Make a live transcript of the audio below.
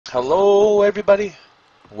Hello everybody,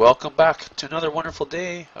 welcome back to another wonderful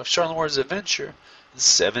day of Sharlenwar's adventure in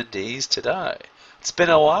 7 Days to Die. It's been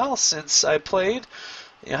a while since I played.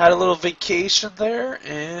 I had a little vacation there,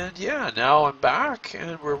 and yeah, now I'm back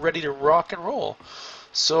and we're ready to rock and roll.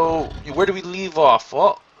 So where do we leave off?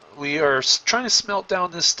 Well, we are trying to smelt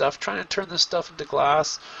down this stuff, trying to turn this stuff into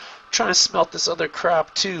glass, trying to smelt this other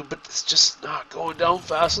crap too, but it's just not going down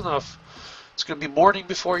fast enough. It's going to be morning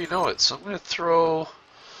before you know it, so I'm going to throw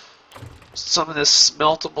some of this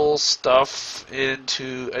smeltable stuff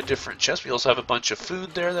into a different chest. We also have a bunch of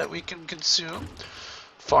food there that we can consume,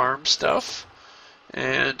 farm stuff,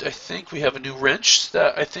 and I think we have a new wrench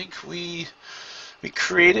that I think we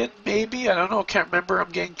created, maybe. I don't know, can't remember.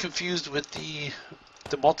 I'm getting confused with the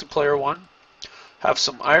multiplayer one. Have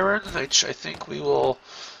some iron, which I think we will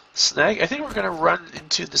snag. I think we're going to run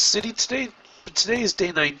into the city today, but today is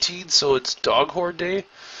day 19, so it's dog horde day.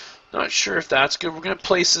 Not sure if that's good. We're going to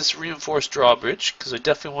place this reinforced drawbridge because I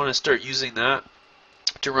definitely want to start using that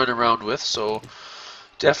to run around with. So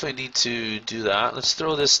definitely need to do that. Let's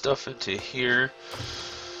throw this stuff into here.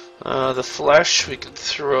 The flesh we can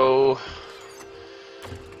throw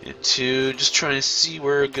into, just trying to see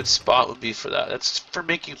where a good spot would be for that. That's for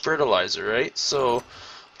making fertilizer, right? So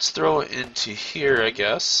let's throw it into here, I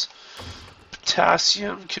guess.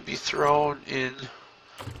 Potassium can be thrown in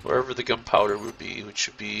wherever the gunpowder would be, which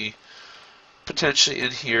would be potentially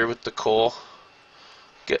in here with the coal.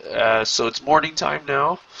 So it's morning time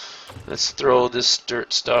now. Let's throw this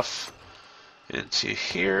dirt stuff into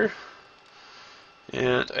here.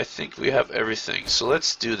 And I think we have everything. So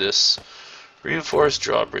let's do this. Reinforced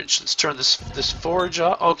drawbridge. Let's turn this forge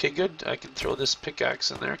off. Okay, good. I can throw this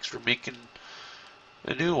pickaxe in there because we're making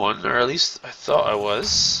a new one, or at least I thought I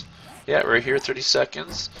was. Yeah, right here, 30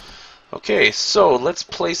 seconds. Okay, so let's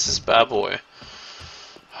place this bad boy.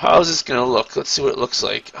 How's this gonna look? Let's see what it looks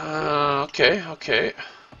like. Okay.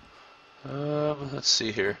 Let's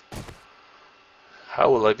see here.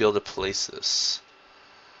 How will I be able to place this?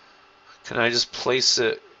 Can I just place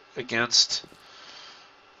it against?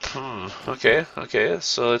 Okay.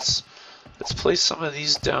 So let's place some of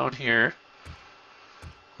these down here.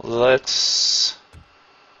 Let's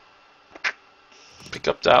pick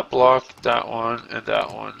up that block, that one, and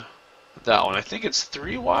that one. That one. I think it's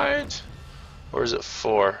 3 wide, or is it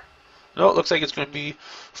 4? No, it looks like it's going to be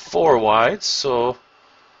 4 wide, so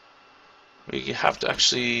we have to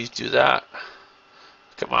actually do that.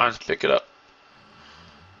 Come on, pick it up.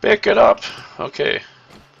 Pick it up! Okay.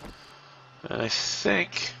 And I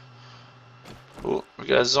think... Oh, we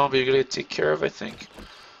got a zombie we gotta take care of, I think.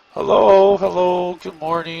 Hello, good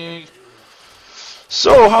morning.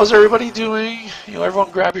 So, how's everybody doing? You know,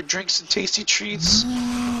 everyone grab your drinks and tasty treats,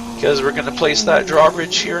 because we're going to place that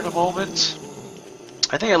drawbridge here in a moment.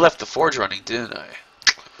 I think I left the forge running, didn't I?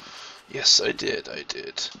 Yes, I did.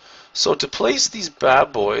 So to place these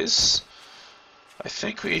bad boys, I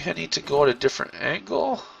think we need to go at a different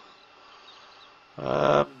angle.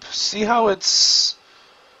 See how it's...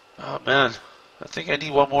 Oh man, I think I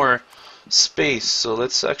need one more space, so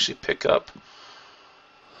let's actually pick up...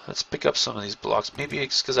 Let's pick up some of these blocks. Maybe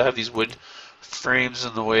it's because I have these wood frames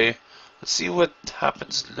in the way. Let's see what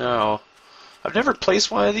happens now. I've never placed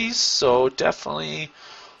one of these, so definitely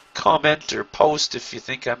comment or post if you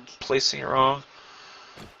think I'm placing it wrong.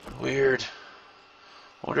 Weird.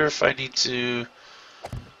 I wonder if I need to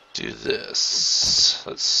do this.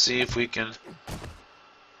 Let's see if we can...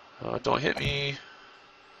 don't hit me.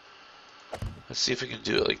 Let's see if we can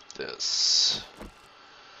do it like this.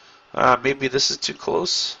 Maybe this is too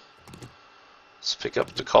close. Let's pick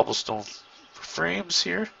up the cobblestone frames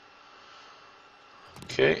here.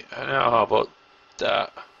 Okay, and now how about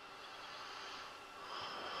that?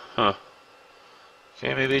 Huh.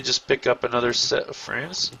 Okay, maybe just pick up another set of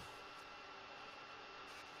frames.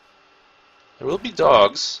 There will be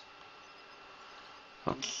dogs.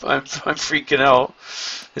 I'm freaking out.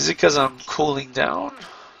 Is it because I'm cooling down?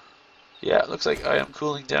 Yeah, it looks like I am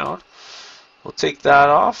cooling down. We'll take that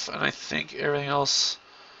off, and I think everything else...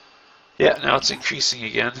 Yeah, now it's increasing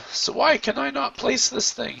again. So why can I not place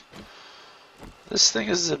this thing? This thing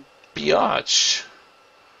is a biatch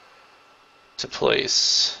to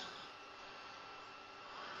place.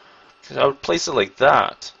 Because I would place it like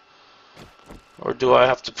that. Or do I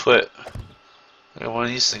have to put one of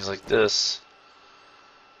these things like this?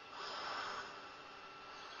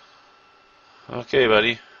 Okay,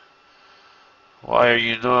 buddy. Why are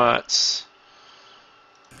you not...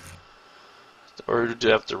 Or do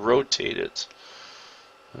I have to rotate it?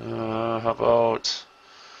 How about...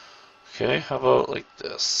 Okay, how about like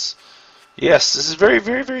this? Yes, this is very,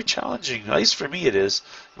 very, very challenging. At least for me it is.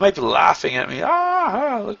 You might be laughing at me.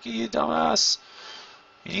 Ah, look at you, dumbass.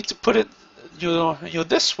 You need to put it,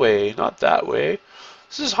 this way, not that way.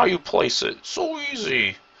 This is how you place it. So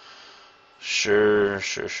easy. Sure,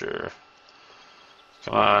 sure, sure.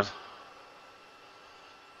 Come on.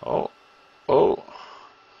 Oh, oh.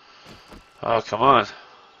 Oh, come on.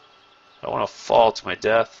 I want to fall to my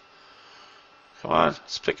death. Come on,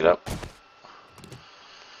 let's pick it up.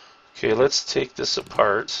 Okay, let's take this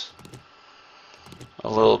apart a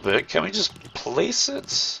little bit. Can we just place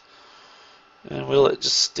it? And will it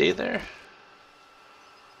just stay there?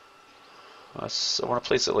 I want to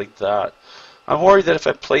place it like that. I'm worried that if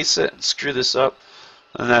I place it and screw this up,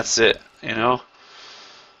 then that's it, you know?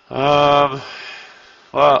 Well,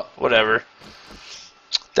 whatever.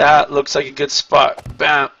 That looks like a good spot.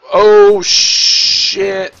 Bam. Oh,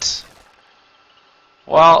 shit.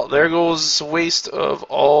 Well, there goes a waste of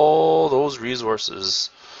all those resources.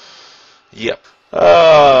 Yep.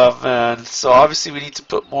 Oh, man. So obviously we need to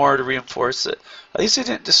put more to reinforce it. At least it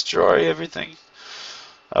didn't destroy everything.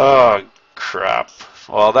 Oh, crap.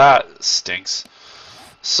 Well, that stinks.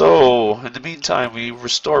 So, in the meantime, we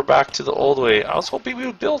restore back to the old way. I was hoping we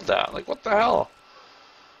would build that. Like, what the hell?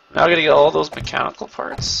 Now I gotta get all those mechanical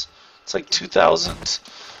parts. It's like 2,000.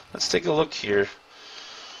 Let's take a look here.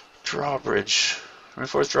 Drawbridge.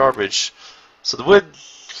 Reinforced drawbridge. So the wood,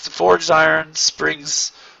 the forged iron,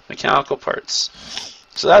 springs, mechanical parts.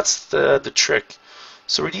 So that's the trick.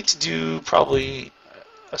 So we need to do probably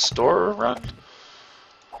a store run.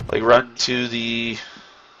 Like run to the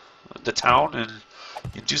town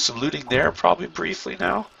and do some looting there probably briefly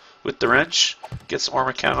now with the wrench. Get some more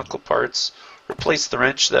mechanical parts. Replace the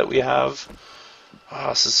wrench that we have. Oh,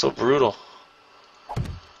 this is so brutal.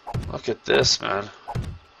 Look at this, man.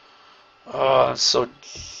 Oh, it's so...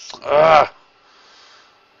 That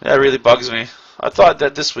really bugs me. I thought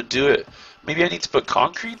that this would do it. Maybe I need to put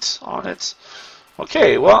concrete on it.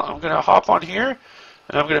 Okay, well, I'm going to hop on here,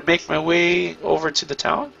 and I'm going to make my way over to the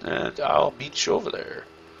town, and I'll meet you over there.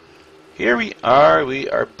 Here we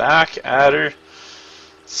are back at her.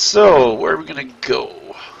 So, where are we going to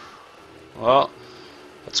go? Well,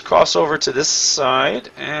 let's cross over to this side,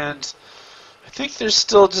 and I think there's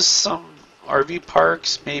still just some RV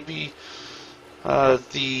parks, maybe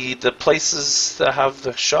the places that have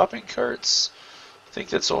the shopping carts. I think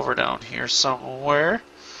that's over down here somewhere,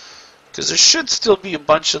 because there should still be a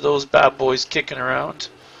bunch of those bad boys kicking around.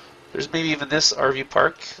 There's maybe even this RV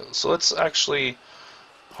park, so let's actually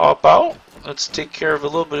hop out. Let's take care of a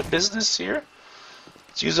little bit of business here.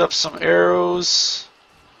 Let's use up some arrows.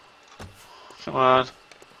 Come on.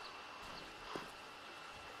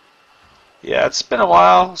 Yeah, it's been a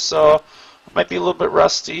while, so I might be a little bit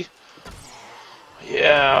rusty.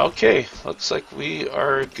 Yeah, okay. Looks like we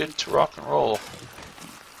are good to rock and roll.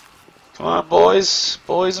 Come on, boys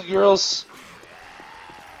and girls.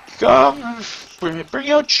 Come,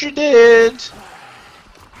 bring out your dead.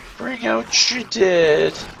 Bring out your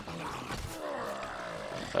dead.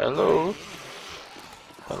 Hello.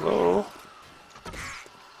 Hello.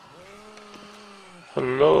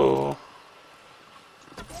 Hello.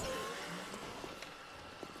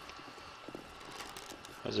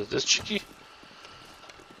 Is it this cheeky?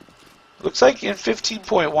 Looks like in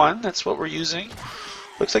 15.1, that's what we're using.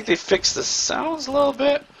 Looks like they fixed the sounds a little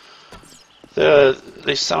bit.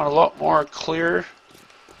 They sound a lot more clear.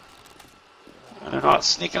 And they're not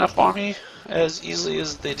sneaking up on me as easily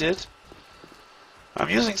as they did. I'm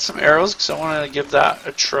using some arrows because I want to give that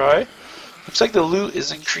a try. Looks like the loot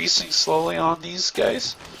is increasing slowly on these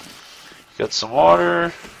guys. Got some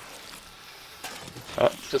water.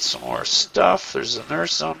 Got some more stuff. There's a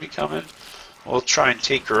nurse zombie coming. We'll try and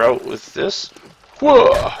take her out with this.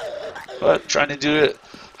 Whoa! But trying to do it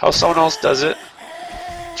how someone else does it.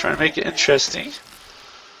 Trying to make it interesting.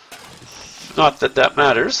 Not that that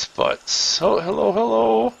matters, but... Oh, hello,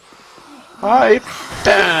 hello. Hi.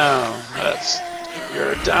 Bam! That's...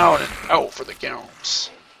 You're down and out for the counts.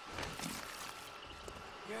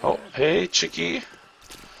 Oh, hey, chickie.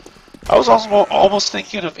 I was also almost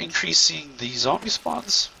thinking of increasing the zombie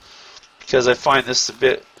spawns. Because I find this a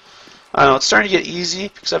bit... I don't know, it's starting to get easy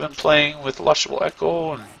because I've been playing with Lushable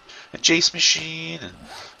Echo and Jace Machine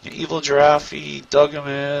and Evil Giraffe,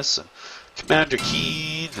 Dugamus, and Commander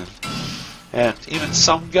Keen, and even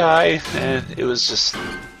some guy, and it was just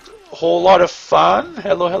a whole lot of fun.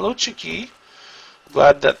 Hello, hello, chickie.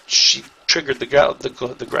 Glad that she triggered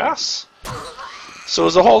the grass. So it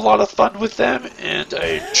was a whole lot of fun with them, and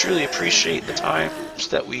I truly appreciate the times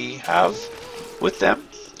that we have with them.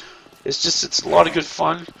 It's a lot of good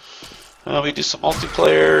fun. We do some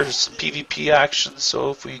multiplayer, some PvP action,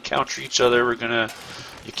 so if we encounter each other, we're gonna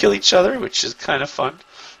kill each other, which is kind of fun.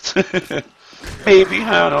 Maybe,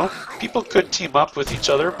 I don't know. People could team up with each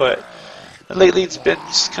other, but lately it's been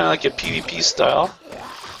just kind of like a PvP style.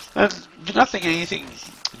 And nothing, anything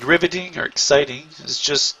riveting or exciting. It's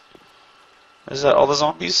just, is that all the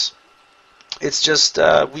zombies? It's just,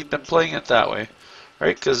 we've been playing it that way,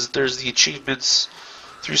 right? Because there's the achievements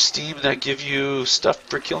through Steam that give you stuff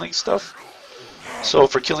for killing stuff. So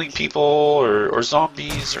for killing people or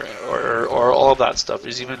zombies or all of that stuff.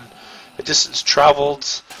 There's even a distance traveled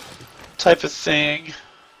type of thing.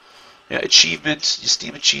 Yeah, achievement,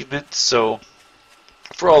 Steam achievement. So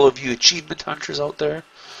for all of you achievement hunters out there.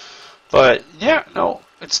 But yeah, no,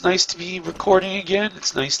 it's nice to be recording again.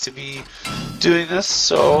 It's nice to be doing this.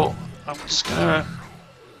 So I'm just gonna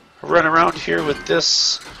run around here with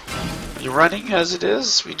this running as it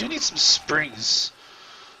is. We do need some springs.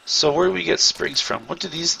 So where do we get springs from? What do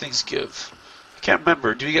these things give? I can't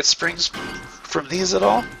remember. Do we get springs from these at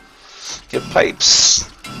all? Get pipes.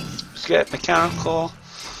 Get mechanical.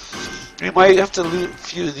 We might have to loot a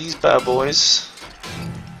few of these bad boys.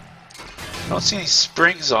 I don't see any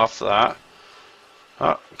springs off that.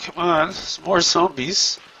 Oh, come on. Some more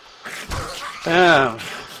zombies. Bam.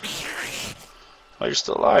 Oh, you're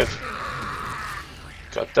still alive.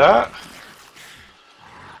 Got that.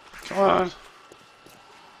 Come on.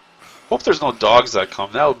 Hope there's no dogs that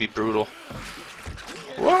come. That would be brutal.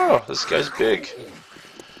 Whoa, this guy's big.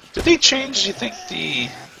 Did they change, do you think,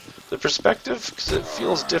 the perspective? Because it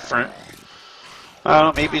feels different. I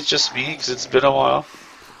don't know, maybe it's just me because it's been a while.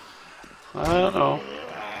 I don't know.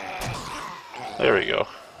 There we go.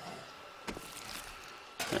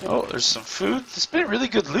 Oh, there's some food. It's been really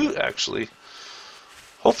good loot, actually.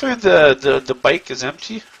 Hopefully the bike is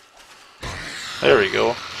empty. There we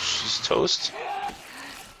go. She's toast.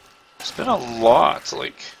 It's been a lot,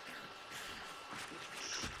 like...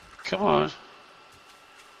 Come on.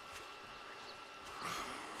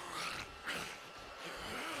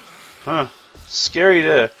 Huh. Scary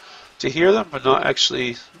to hear them, but not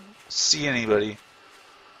actually see anybody.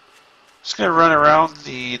 Just gonna run around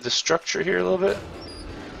the structure here a little bit.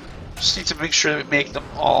 Just need to make sure that we make them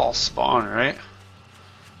all spawn, right?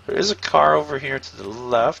 There is a car over here to the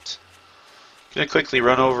left. Gonna quickly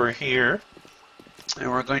run over here, and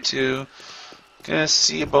we're going to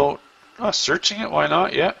see about searching it. Why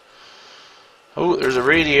not? Yeah. Oh, there's a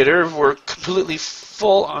radiator. We're completely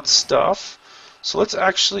full on stuff. So let's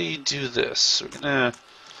actually do this. We're gonna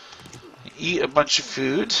eat a bunch of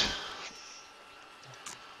food.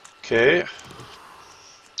 Okay.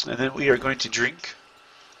 And then we are going to drink,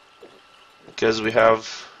 because we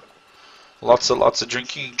have lots of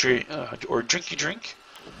drinking or drinky drink.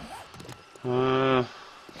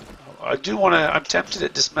 I do want to. I'm tempted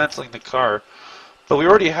at dismantling the car, but we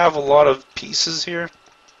already have a lot of pieces here.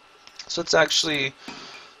 So let's actually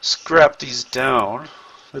scrap these down.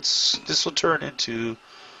 This will turn into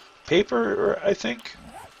paper, I think.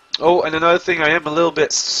 Oh, and another thing, I am a little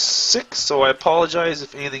bit sick, so I apologize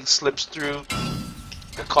if anything slips through,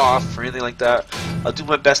 a cough or anything like that. I'll do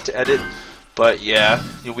my best to edit. But yeah,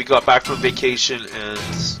 we got back from vacation, and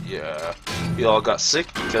yeah, we all got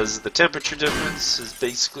sick because the temperature difference is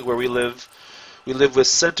basically where we live. We live with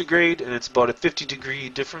centigrade, and it's about a 50-degree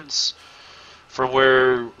difference from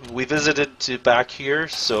where we visited to back here.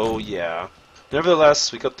 So yeah,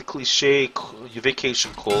 nevertheless, we got the cliche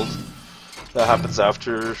vacation cold that happens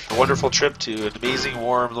after a wonderful trip to an amazing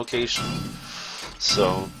warm location.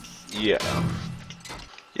 So yeah.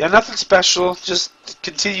 Yeah, nothing special, just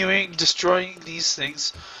continuing destroying these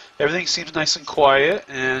things. Everything seems nice and quiet,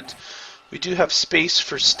 and we do have space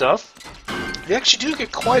for stuff. We actually do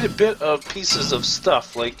get quite a bit of pieces of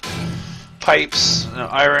stuff, like pipes,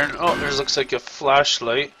 iron. Oh, there's looks like a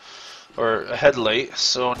flashlight or a headlight.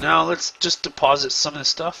 So now let's just deposit some of the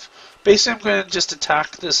stuff. Basically, I'm going to just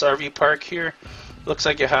attack this RV park here. Looks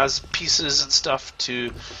like it has pieces and stuff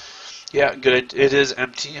to... Yeah, good. It is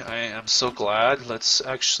empty. I am so glad. Let's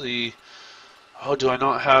actually... Oh, do I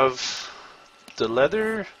not have the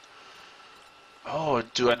leather? Oh,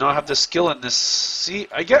 do I not have the skill in this? See,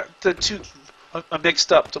 I get the two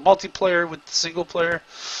mixed up. The multiplayer with the single player.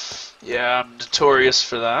 Yeah, I'm notorious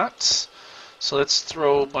for that. So let's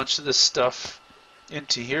throw a bunch of this stuff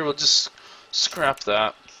into here. We'll just scrap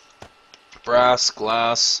that. Brass,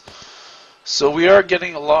 glass. So we are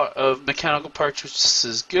getting a lot of mechanical parts, which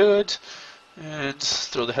is good. And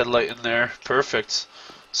throw the headlight in there. Perfect.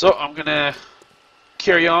 So I'm going to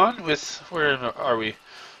carry on with... Where are we?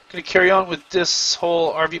 Going to carry on with this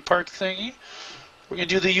whole RV park thingy. We're going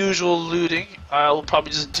to do the usual looting. I'll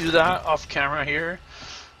probably just do that off camera here.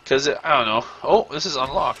 Because I don't know. Oh, this is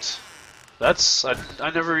unlocked.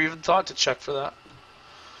 I never even thought to check for that.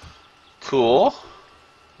 Cool.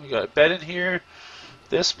 We got a bed in here.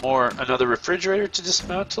 Another refrigerator to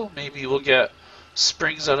dismantle. Maybe we'll get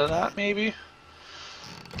springs out of that, maybe.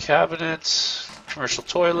 Cabinet, commercial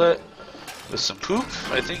toilet with some poop.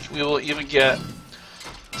 I think we will even get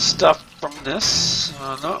stuff from this.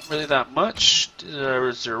 Not really that much.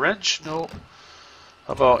 Is there a wrench? No.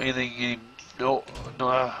 How about anything? No,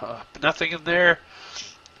 nothing in there.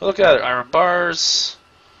 Look at it, iron bars.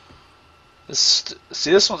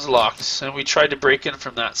 This one's locked, and we tried to break in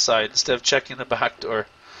from that side instead of checking the back door.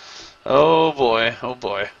 Oh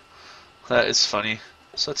boy, that is funny.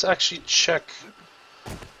 So let's actually check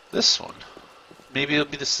this one. Maybe it'll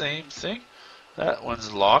be the same thing. That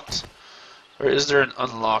one's locked, or is there an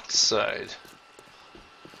unlocked side?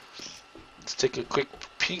 Let's take a quick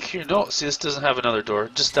peek here. No, see, this doesn't have another door,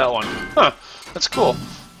 just that one. Huh, that's cool.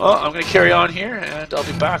 Well, I'm going to carry on here, and I'll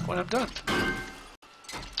be back when I'm done.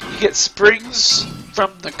 You get springs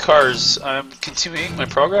from the cars. I'm continuing my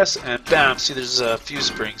progress, and bam, see there's a few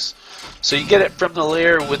springs. So you get it from the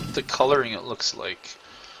layer with the coloring, it looks like.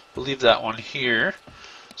 We'll leave that one here.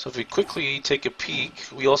 So if we quickly take a peek,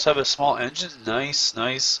 we also have a small engine. Nice.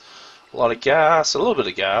 A lot of gas, a little bit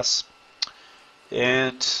of gas.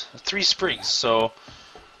 And 3 springs. So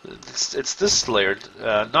it's this layer.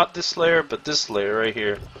 Not this layer, but this layer right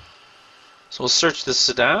here. So we'll search this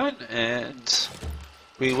sedan, and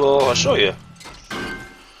I'll show you.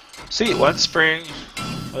 See, 1 spring,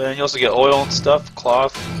 and you also get oil and stuff,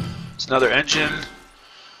 cloth. It's another engine.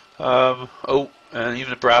 Oh, and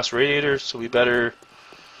even a brass radiator. So we better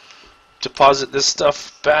deposit this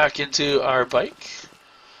stuff back into our bike,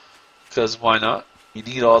 because why not? You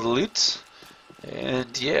need all the loot.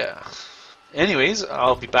 And yeah. Anyways,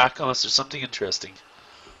 I'll be back unless there's something interesting.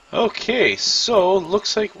 Okay, so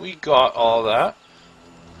looks like we got all that.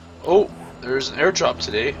 Oh, there's an airdrop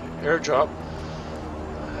today. Airdrop.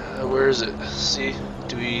 Where is it? See,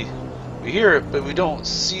 we hear it, but we don't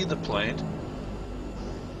see the plane.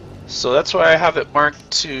 So that's why I have it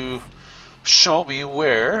marked to show me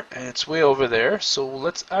where, and it's way over there. So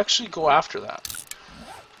let's actually go after that.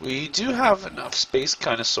 We do have enough space,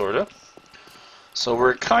 kind of, sorta. So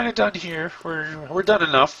we're kind of done here. We're done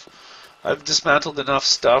enough. I've dismantled enough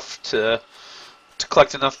stuff to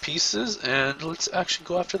collect enough pieces, and let's actually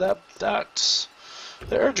go after the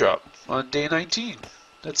airdrop on day 19.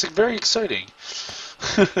 That's very exciting.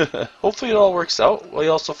 Hopefully it all works out. We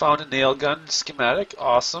also found a nail gun schematic.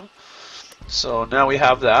 Awesome. So now we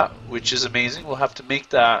have that, which is amazing. We'll have to make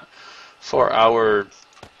that for our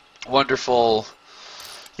wonderful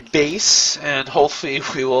base, and hopefully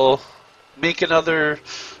we will make another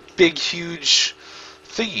big, huge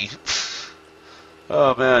thingy.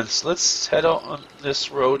 Oh man, so let's head out on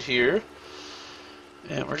this road here,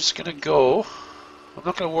 and we're just gonna go. I'm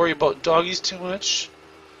not gonna worry about doggies too much,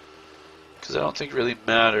 because I don't think it really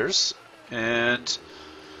matters. And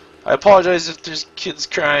I apologize if there's kids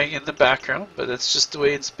crying in the background, but that's just the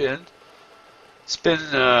way it's been. It's been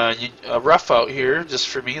rough out here just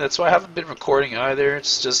for me. That's why I haven't been recording either.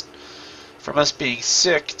 It's just from us being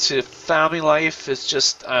sick to family life. It's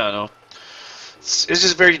just, I don't know. It's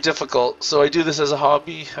just very difficult. So I do this as a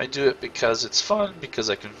hobby. I do it because it's fun, because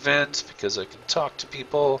I can vent, because I can talk to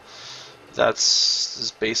people.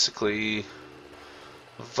 That's basically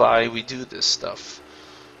why we do this stuff.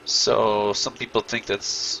 So some people think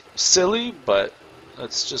that's silly, but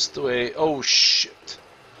that's just the way. Oh shit!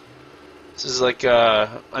 This is like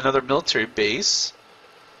another military base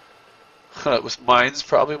with mines,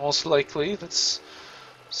 probably most likely.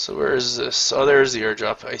 So where is this? Oh, there's the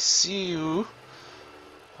airdrop. I see you.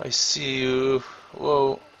 I see you.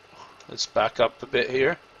 Whoa! Let's back up a bit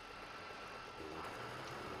here.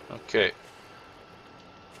 Okay.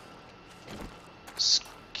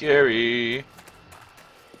 Scary.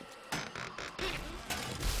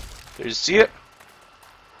 There, you see it?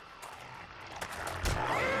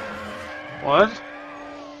 One.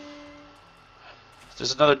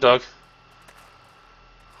 There's another dog.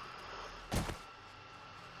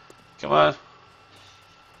 Come on.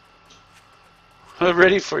 I'm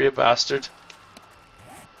ready for you, bastard.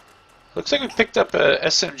 Looks like we picked up a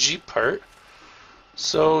SMG part.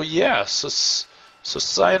 So yeah, so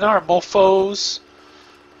sayonara, mofos.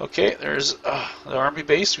 Okay, there's the army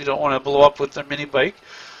base. We don't want to blow up with their mini bike.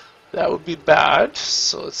 That would be bad.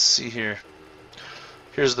 So let's see here.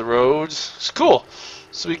 Here's the road. It's cool.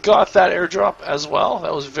 So we got that airdrop as well.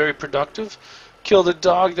 That was very productive. Killed a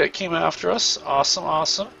dog that came after us. Awesome,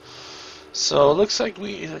 awesome. So it looks like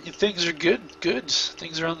things are good.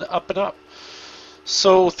 Things are on the up and up.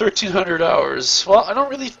 So 1,300 hours. Well, I don't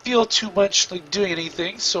really feel too much like doing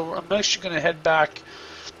anything, so I'm actually going to head back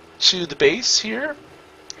to the base here,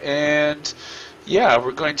 and yeah,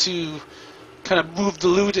 we're going to kind of move the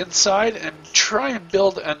loot inside and try and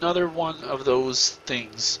build another one of those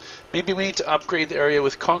things. Maybe we need to upgrade the area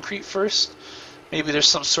with concrete first. Maybe there's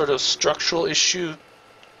some sort of structural issue.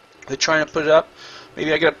 They're trying to put it up.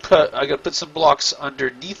 Maybe I gotta put some blocks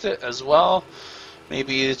underneath it as well.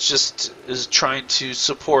 Maybe it just is trying to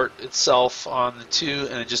support itself on the two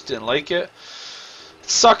and it just didn't like it. It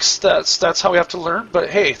sucks. That's how we have to learn. But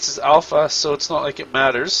hey, it's alpha, so it's not like it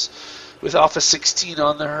matters. With Alpha 16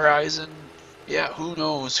 on the horizon, yeah, who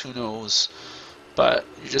knows? Who knows? But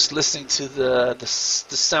you're just listening to the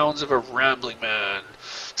sounds of a rambling man.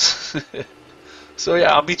 So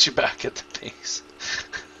yeah, I'll meet you back at the base.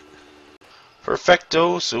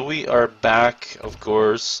 Perfecto. So we are back, of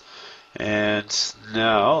course. And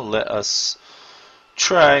now let us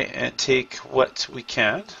try and take what we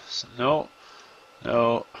can. So no.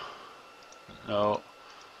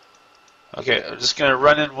 Okay, I'm just going to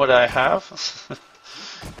run in what I have.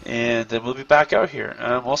 And then we'll be back out here.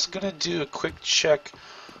 And I'm also going to do a quick check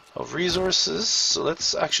of resources. So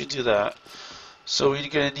let's actually do that. So we're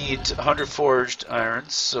going to need 100 forged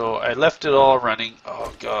irons. So I left it all running.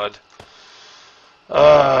 Oh god.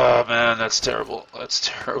 Oh man, that's terrible. That's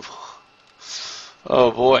terrible.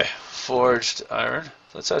 Oh boy, forged iron.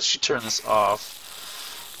 Let's actually turn this off.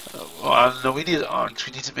 No, we need it on because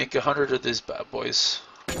we need to make 100 of these bad boys.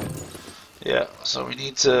 Yeah, so we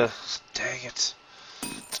need to. Dang it.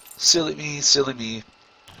 Silly me, silly me.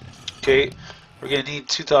 Okay, we're gonna need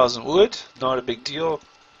 2,000 wood. Not a big deal.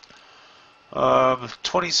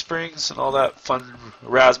 20 springs and all that fun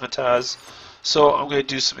razzmatazz. So I'm gonna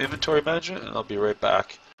do some inventory management and I'll be right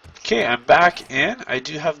back. Okay, I'm back in. I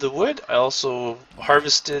do have the wood. I also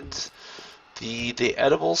harvested the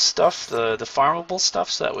edible stuff, the farmable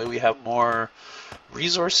stuff, so that way we have more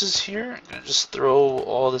resources here. I'm going to just throw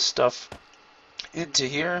all this stuff into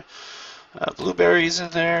here. Blueberries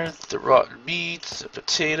in there, the rotten meat, the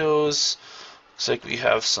potatoes. Looks like we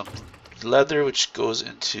have some leather which goes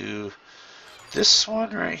into this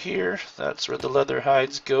one right here. That's where the leather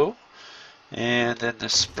hides go. And then the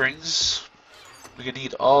springs. We're going to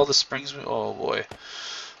need all the springs. Oh boy.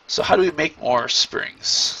 So how do we make more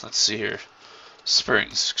springs? Let's see here.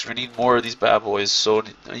 Springs. Because we need more of these bad boys. So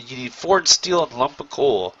you need forged steel and lump of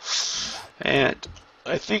coal. And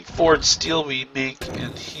I think forged steel we make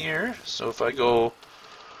in here. So if I go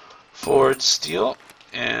forged steel.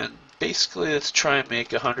 And basically let's try and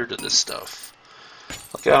make 100 of this stuff.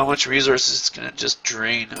 Look at how much resources it's going to just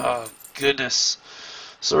drain. Oh goodness.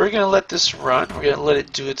 So we're going to let this run. We're going to let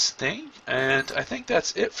it do its thing. And I think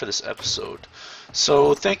that's it for this episode.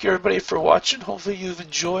 So thank you everybody for watching. Hopefully you've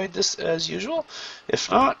enjoyed this as usual.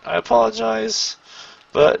 If not, I apologize.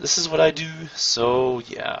 But this is what I do. So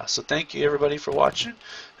yeah. So thank you everybody for watching.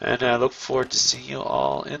 And I look forward to seeing you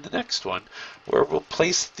all in the next one. Where we'll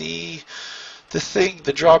place the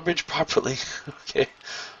drawbridge properly. Okay.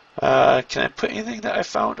 Can I put anything that I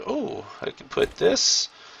found? Oh, I can put this.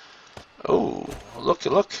 Oh, look.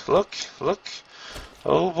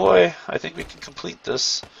 Oh boy, I think we can complete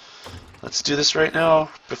this. Let's do this right now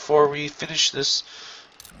before we finish this.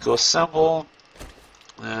 Go assemble.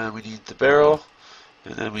 And we need the barrel.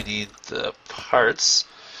 And then we need the parts.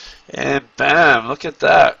 And bam, look at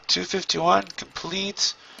that. 251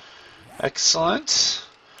 complete. Excellent.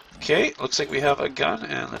 Okay, looks like we have a gun.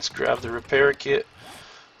 And let's grab the repair kit.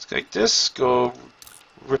 Let's like this. Go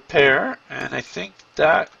repair. And I think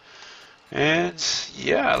that. And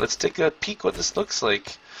yeah, let's take a peek what this looks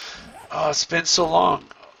like. Oh, it's been so long.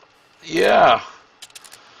 Yeah.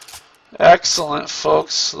 Excellent,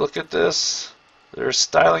 folks. Look at this. They're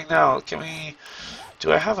styling now. Do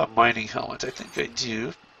I have a mining helmet? I think I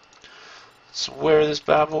do. Let's wear this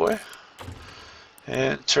bad boy.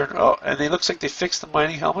 And turn, and it looks like they fixed the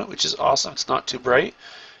mining helmet, which is awesome. It's not too bright.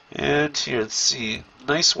 And here, let's see.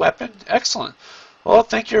 Nice weapon. Excellent. Well,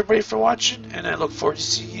 thank you everybody for watching, and I look forward to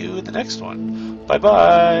seeing you in the next one.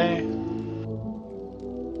 Bye-bye.